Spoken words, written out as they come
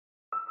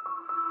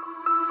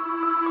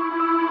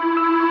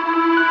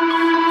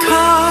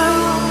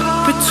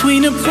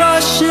between a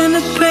brush and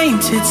a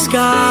painted sky.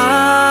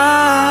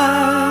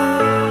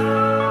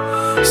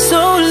 So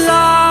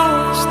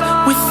lost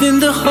within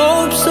the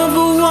hopes of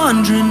a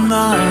wandering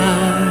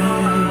mind.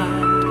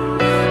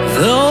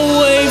 The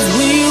waves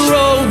we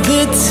rode,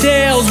 the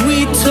tales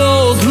we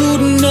told,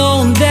 who'd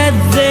known that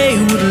they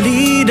would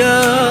lead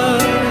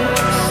us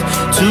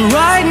to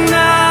right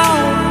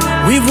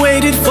now. We've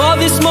waited for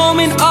this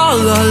moment all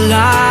our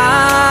lives.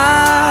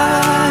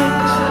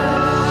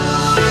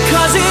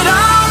 'Cause it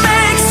all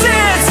makes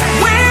sense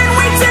when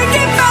we take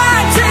it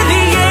back to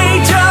the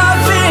age of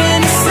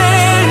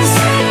innocence.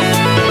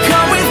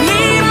 Come with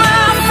me,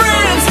 my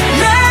friends,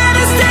 let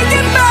us take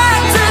it back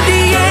to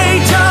the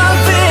age of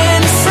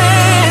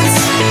innocence.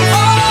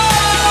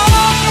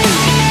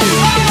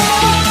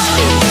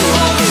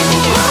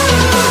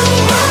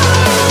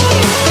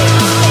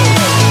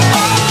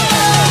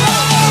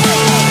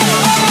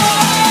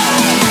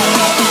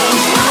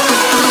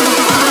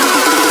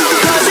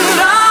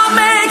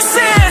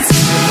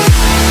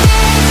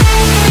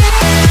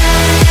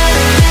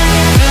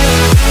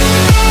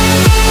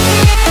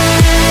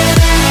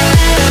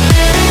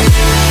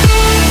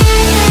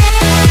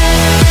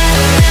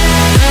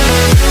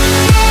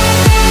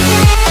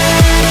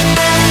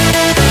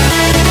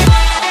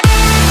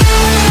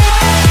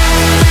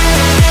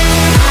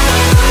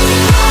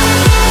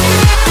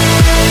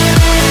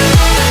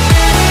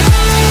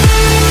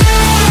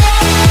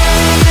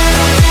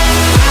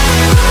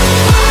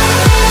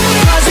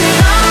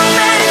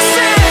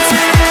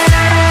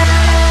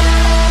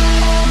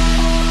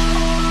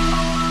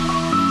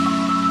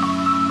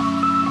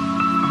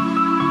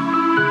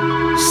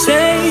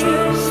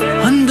 Safe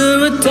under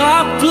a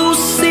dark blue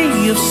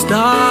sea of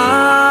stars,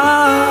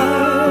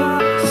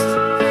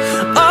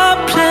 a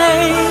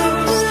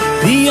place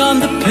beyond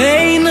the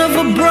pain of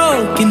a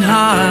broken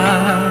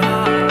heart.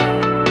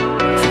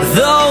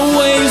 The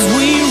waves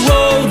we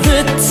rode,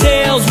 the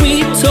tales we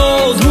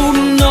told, who'd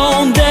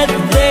known that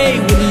they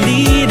would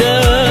lead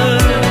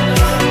us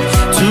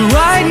to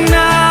right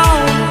now.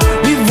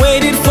 We've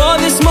waited for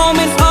this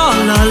moment all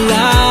our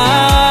lives.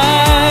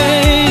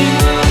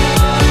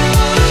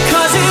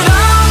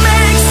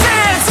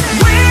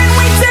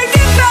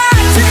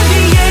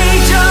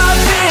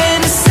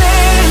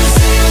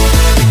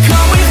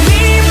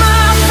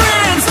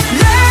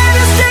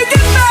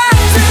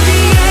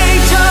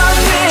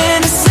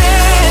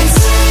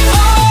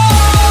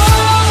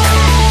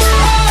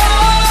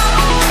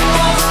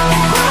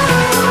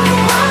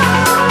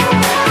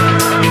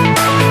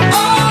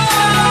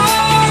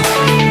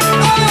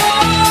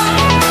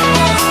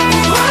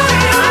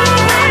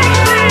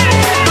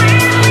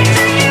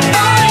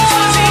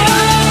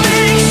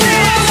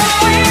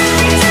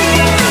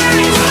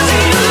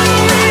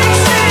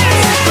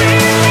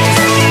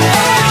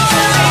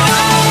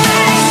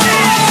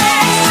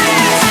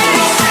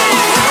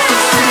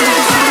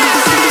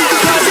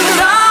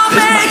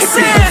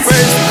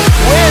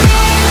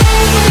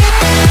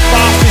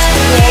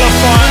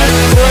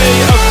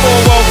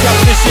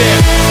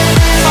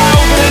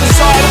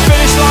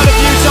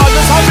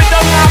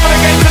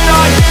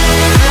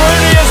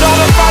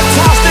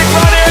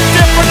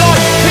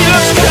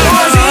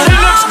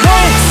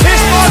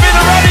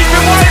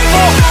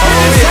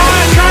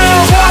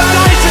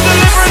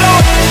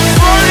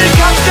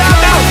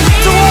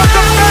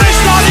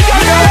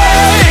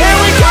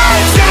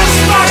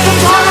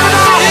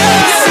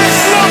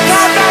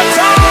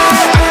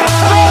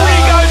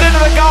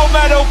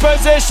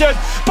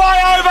 By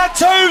over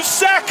 2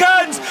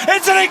 seconds.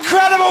 It's an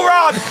incredible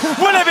run.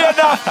 Will it be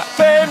enough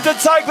for him to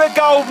take the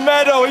gold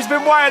medal? He's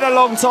been waiting a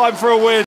long time for a win.